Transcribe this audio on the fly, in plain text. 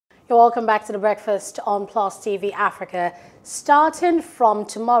You're welcome back to The Breakfast on Plus TV Africa. Starting from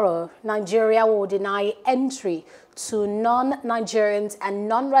tomorrow, Nigeria will deny entry to non-Nigerians and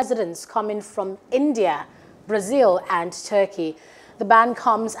non-residents coming from India, Brazil and Turkey. The ban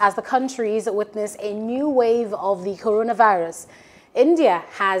comes as the countries witness a new wave of the coronavirus. India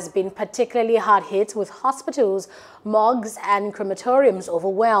has been particularly hard hit, with hospitals, morgues and crematoriums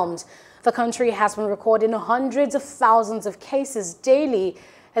overwhelmed. The country has been recording hundreds of thousands of cases daily,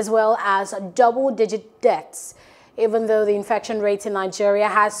 as well as double-digit deaths. Even though the infection rate in Nigeria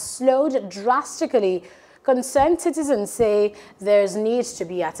has slowed drastically, concerned citizens say there's need to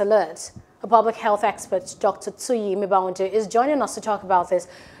be at alert. A public health expert, Dr. Tuyi Mebawondu, is joining us to talk about this.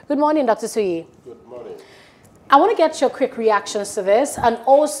 Good morning, Dr. Tuyi. Good morning. I want to get your quick reactions to this, and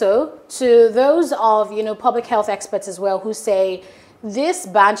also to those of, public health experts as well, who say this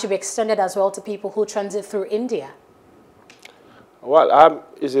ban should be extended as well to people who transit through India. Well,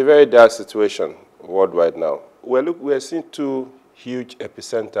 it's a very dire situation worldwide now. We're seeing two huge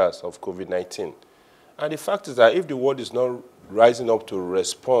epicenters of COVID-19. And the fact is that if the world is not rising up to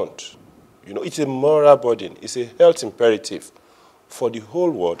respond, it's a moral burden, it's a health imperative for the whole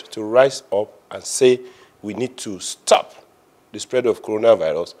world to rise up and say we need to stop the spread of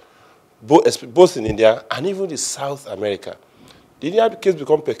coronavirus, both in India and even in South America. The Indian case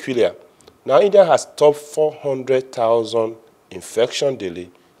becomes peculiar. Now, India has topped 400,000 infection daily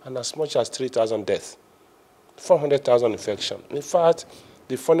and as much as 3,000 deaths. 400,000 infection. In fact,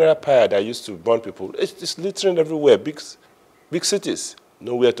 the funeral pyre that used to burn people, it's littering everywhere, big cities,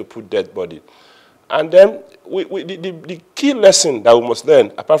 nowhere to put dead body. And then the key lesson that we must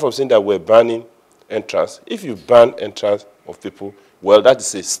learn, apart from saying that we're banning entrance, if you ban entrance of people, well, that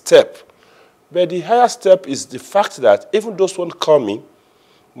is a step. But the higher step is the fact that even those who coming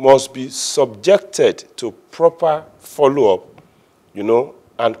must be subjected to proper follow-up,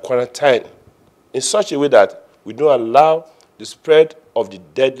 and quarantine in such a way that we don't allow the spread of the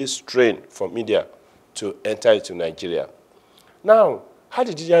deadly strain from India to enter into Nigeria. Now, how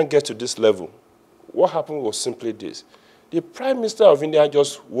did India get to this level? What happened was simply this. The Prime Minister of India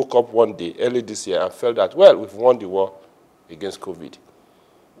just woke up one day early this year and felt that, well, we've won the war against COVID.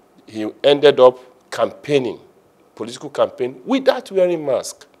 He ended up campaigning, political campaign, without wearing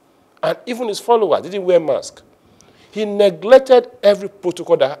mask. And even his followers didn't wear mask. He neglected every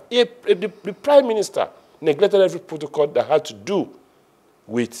protocol the Prime Minister neglected every protocol that had to do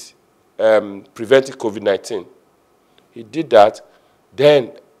with preventing COVID-19. He did that,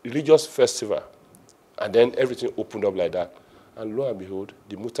 then religious festival, and then everything opened up like that. And lo and behold,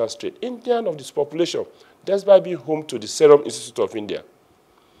 the mutant strain, Indian of this population, despite being home to the Serum Institute of India,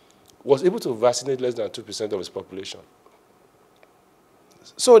 was able to vaccinate less than 2% of its population.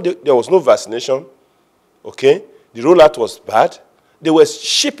 So there was no vaccination, okay? The rollout was bad. They were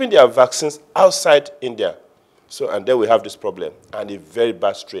shipping their vaccines outside India. And then we have this problem, and a very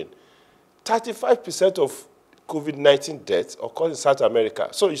bad strain. 35% of COVID-19 deaths occur in South America.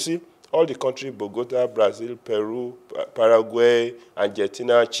 So you see, all the countries, Bogota, Brazil, Peru, Paraguay,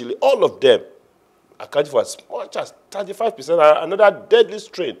 Argentina, Chile, all of them account for as much as 35% are another deadly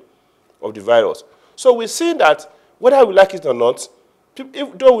strain of the virus. So we're seeing that, whether we like it or not,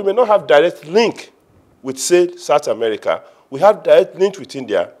 though we may not have direct link with, say, South America, we have direct link with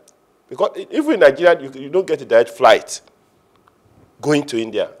India. Because even in Nigeria, you don't get a direct flight going to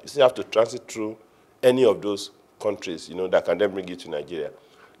India. You still have to transit through any of those countries, that can then bring you to Nigeria.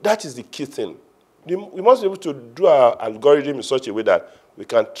 That is the key thing. We must be able to do our algorithm in such a way that we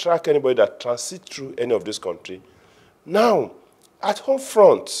can track anybody that transits through any of this country. Now, at home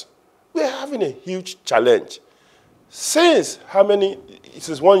front, we're having a huge challenge. Since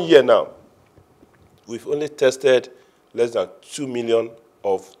 1 year now, we've only tested less than 2 million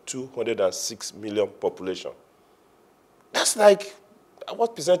of 206 million population. That's like,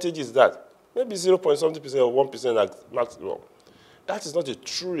 what percentage is that? Maybe 0.something% or 1% maximum. That is not a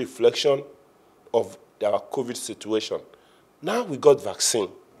true reflection of our COVID situation. Now we got vaccine.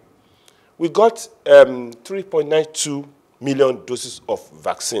 We got 3.92 million doses of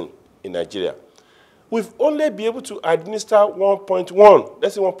vaccine in Nigeria. We've only been able to administer 1.1,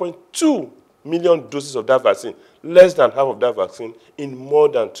 let's say 1.2 million doses of that vaccine, less than half of that vaccine in more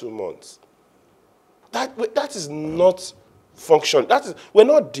than 2 months. That is not function. We're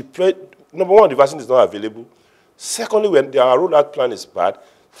not deployed. Number one, the vaccine is not available. Secondly, when our rollout plan is bad.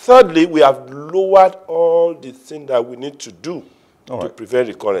 Thirdly, we have lowered all the things that we need to do to prevent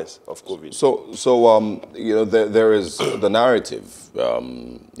recurrence of COVID. There is the narrative,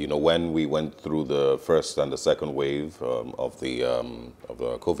 when we went through the first and the second wave of the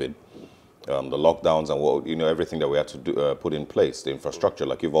COVID, the lockdowns and what, everything that we had to do, put in place, the infrastructure,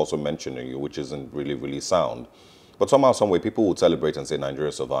 like you've also mentioned, which isn't really sound. But somehow, some way, people would celebrate and say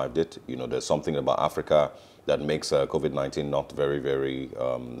Nigeria survived it. There's something about Africa that makes COVID-19 not very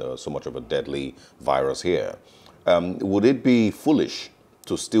so much of a deadly virus here. Would it be foolish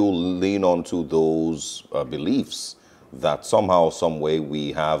to still lean on to those beliefs that somehow, some way,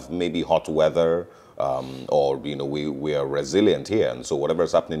 we have maybe hot weather, or we are resilient here, and so whatever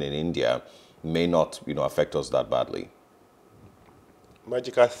is happening in India may not affect us that badly?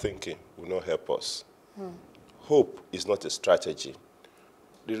 Magical thinking will not help us. Hope is not a strategy.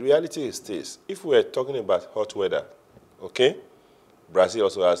 The reality is this: if we are talking about hot weather, okay, Brazil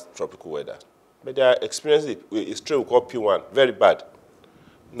also has tropical weather, but they are experiencing a strain we call P1, very bad.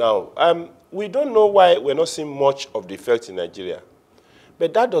 Now, we don't know why we're not seeing much of the effect in Nigeria.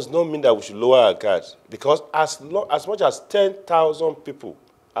 But that does not mean that we should lower our guard, because as much as 10,000 people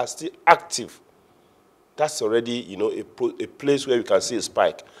are still active, that's already a place where we can see a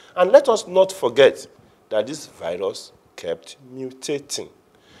spike. And let us not forget that this virus kept mutating.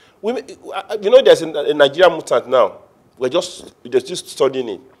 There's a Nigerian mutant now. We're just studying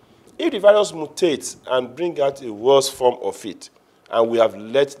it. If the virus mutates and brings out a worse form of it, and we have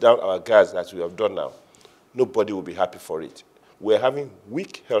let down our guards as we have done now, nobody will be happy for it. We're having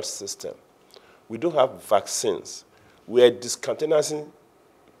weak health system. We don't have vaccines. We're discountenancing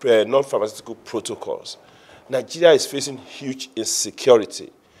non-pharmaceutical protocols. Nigeria is facing huge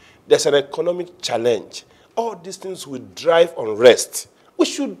insecurity. There's an economic challenge. All these things will drive unrest. We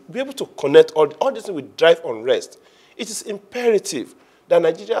should be able to connect all these things will drive unrest. It is imperative that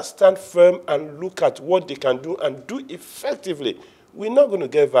Nigeria stand firm and look at what they can do and do effectively. We're not going to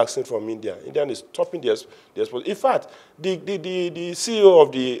get vaccine from India. India is stopping the export. In fact, the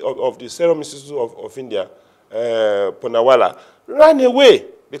CEO of the Serum Institute of India, Ponawala, ran away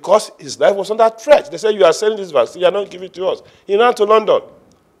because his life was under threat. They said, you are selling this vaccine, you are not giving it to us. He ran to London.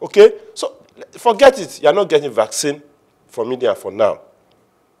 Okay? So forget it. You are not getting vaccine from India for now.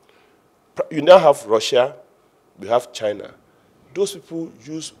 You now have Russia, you have China. Those people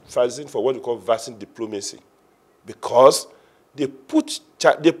use vaccine for what we call vaccine diplomacy, because they put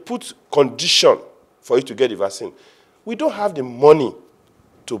condition for you to get the vaccine. We don't have the money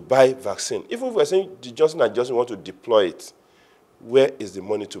to buy vaccine. Even if we're saying the Johnson & Johnson want to deploy it, where is the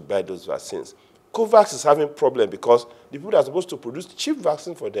money to buy those vaccines? COVAX is having problem because the people that are supposed to produce cheap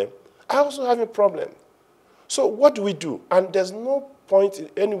vaccine for them are also having problem. So what do we do? And there's no point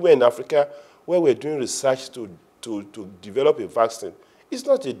anywhere in Africa where we're doing research to develop a vaccine. It's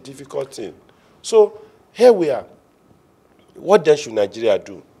not a difficult thing. So here we are. What then should Nigeria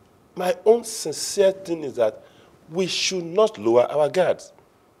do? My own sincere thing is that we should not lower our guards.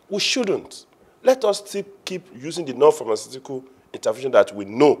 We shouldn't. Let us still keep using the non-pharmaceutical intervention that we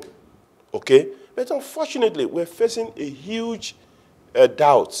know, okay? But unfortunately, we're facing a huge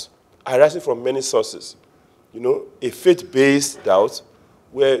doubt arising from many sources. A faith-based doubt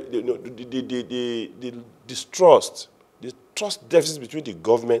where the distrust, the trust deficit between the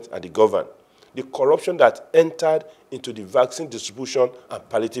government and the governed, the corruption that entered into the vaccine distribution and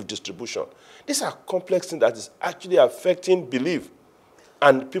palliative distribution. These are complex things that is actually affecting belief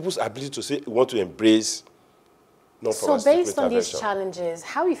and people's ability to say we want to embrace non-pharmaceutical So based on these intervention. challenges,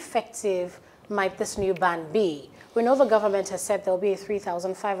 how effective might this new ban be? We know the government has said there'll be a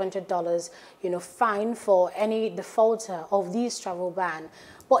 $3,500, fine for any defaulter of these travel ban.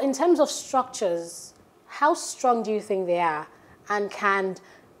 But in terms of structures, how strong do you think they are? And can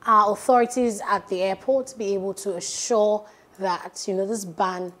our authorities at the airport be able to assure that, this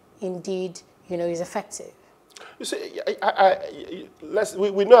ban indeed, is effective? You see,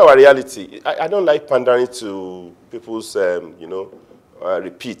 we know our reality. I don't like pandering to people's,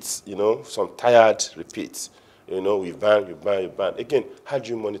 repeats, some tired repeats. We ban, you ban, you ban. Again, how do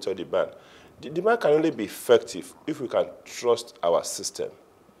you monitor the ban? The ban can only be effective if we can trust our system.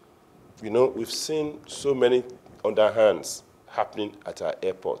 We've seen so many underhands happening at our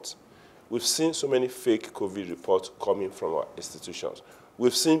airports. We've seen so many fake COVID reports coming from our institutions.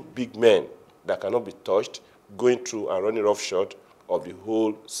 We've seen big men that cannot be touched going through and running roughshod of the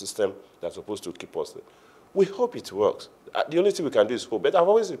whole system that's supposed to keep us there. We hope it works. The only thing we can do is hope. But I've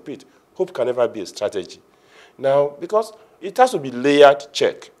always repeat, hope can never be a strategy. Now, because it has to be layered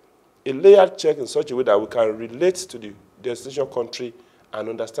check. A layered check in such a way that we can relate to the destination country and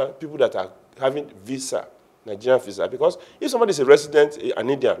understand people that are having visa, Nigerian visa. Because if somebody is a resident, an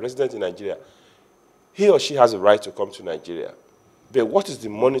Indian resident in Nigeria, he or she has a right to come to Nigeria. But what is the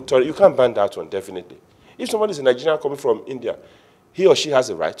monitoring? You can't ban that one, definitely. If somebody is a Nigerian coming from India, he or she has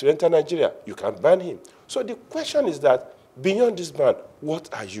a right to enter Nigeria. You can't ban him. So the question is that, beyond this ban, what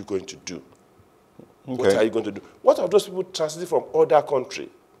are you going to do? What are you going to do? What are those people transiting from other country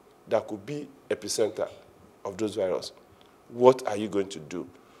that could be epicenter of those viruses? What are you going to do?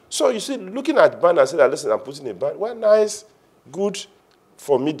 So you see, looking at ban and saying that, listen, I'm putting a ban, well, nice, good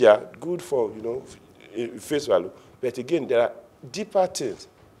for media, good for, face value. But again, there are deeper things,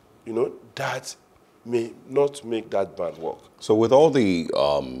 that may not make that ban work. So with all the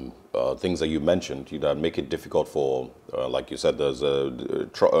things that you mentioned that make it difficult for, like you said, there's a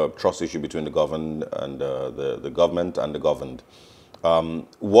trust issue between the government and the government and the governed.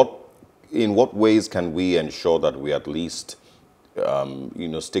 In what ways can we ensure that we at least,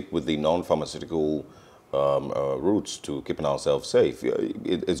 stick with the non-pharmaceutical routes to keeping ourselves safe?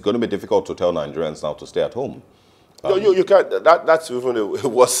 It's going to be difficult to tell Nigerians now to stay at home. No, you can't. That's even a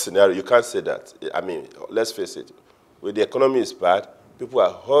worse scenario. You can't say that. I mean, let's face it. When the economy is bad, people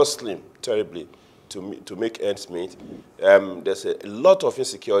are hustling terribly to make ends meet. There's a lot of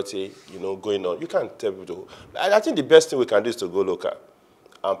insecurity, going on. You can't tell people to. I think the best thing we can do is to go local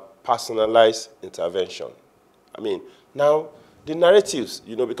and personalize intervention. I mean, now the narratives,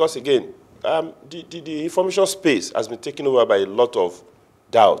 because again, the information space has been taken over by a lot of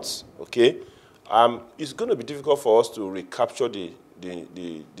doubts. Okay. It's going to be difficult for us to recapture the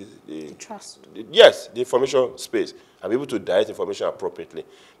trust. Yes, the information space and be able to direct information appropriately.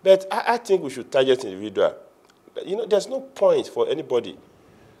 But I think we should target individual. There's no point for anybody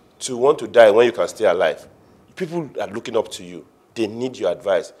to want to die when you can stay alive. People are looking up to you. They need your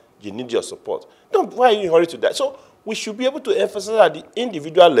advice. They need your support. Why are you in a hurry to die? So we should be able to emphasize at the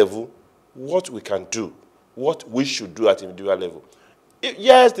individual level what we can do, what we should do at individual level.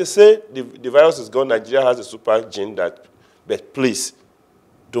 Yes, they say the virus is gone. Nigeria has a super gene but please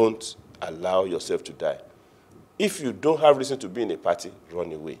don't allow yourself to die. If you don't have reason to be in a party,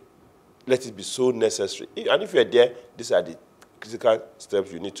 run away. Let it be so necessary. And if you're there, these are the critical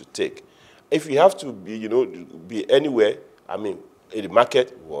steps you need to take. If you have to be anywhere, in the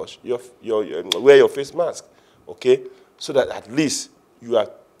market, wear your face mask, okay? So that at least you are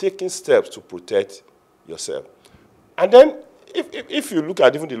taking steps to protect yourself. And then, if you look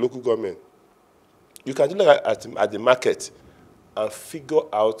at even the local government, you can look at the market and figure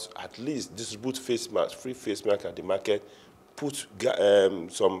out, at least distribute face masks, free face masks at the market, put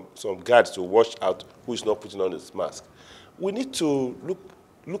some guards to watch out who is not putting on his mask. We need to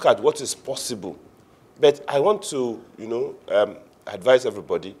look at what is possible. But I want to, advise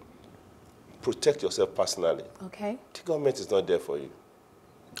everybody, protect yourself personally. Okay. The government is not there for you.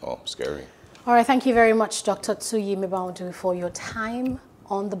 Oh, scary. All right, thank you very much, Dr. Tuyi Mebawondu, for your time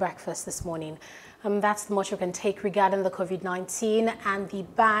on The Breakfast this morning. That's the much you can take regarding the COVID-19 and the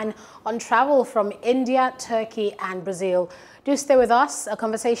ban on travel from India, Turkey, and Brazil. Do stay with us. A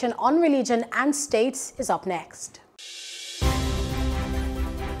conversation on religion and state is up next.